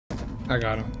I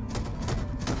got him.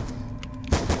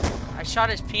 I shot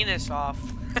his penis off.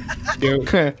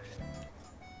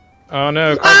 Oh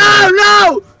no. Oh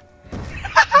no!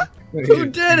 Who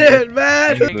did it,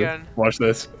 man? Watch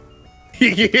this.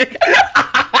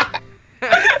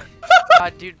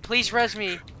 Dude, please res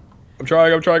me. I'm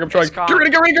trying. Get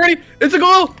ready. It's a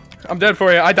goal. I'm dead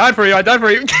for you. I died for you.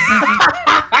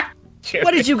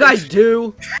 What did you guys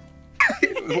do?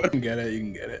 You can get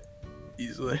it.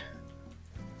 Easily.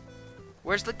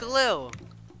 Where's the glue?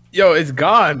 Yo, it's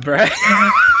gone, bruh.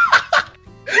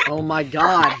 Oh my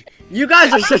god. You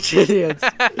guys are such idiots.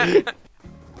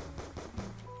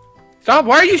 Stop,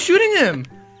 why are you shooting him?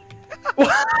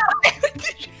 What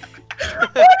did you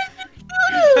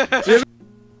do?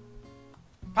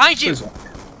 Behind you!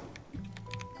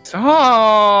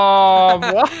 Stop!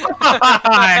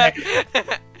 Why?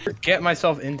 Get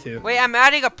myself into. Wait, I'm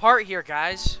adding a part here,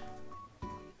 guys.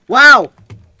 Wow!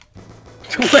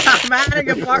 I'm adding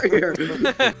a part here.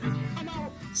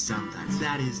 Sometimes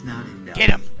that is not enough. Get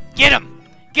him! Get him!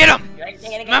 Get him!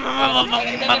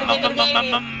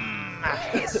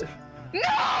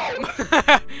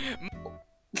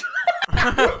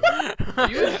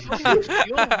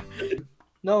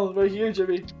 No, right here,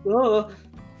 Jimmy. Oh.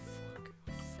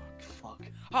 Fuck.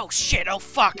 Oh shit! Oh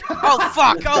fuck! Oh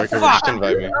fuck! Oh fuck!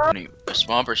 A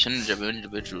small percentage of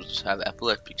individuals have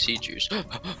epileptic seizures.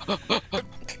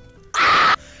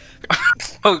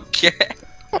 Okay.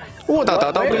 我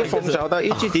打到被封殺得，一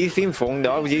直啲先封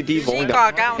咗，一啲封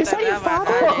咗。Is that your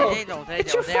father?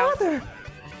 It's your father.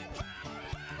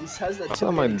 It's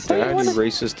not my dad, you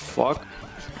racist fuck.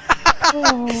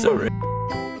 Sorry.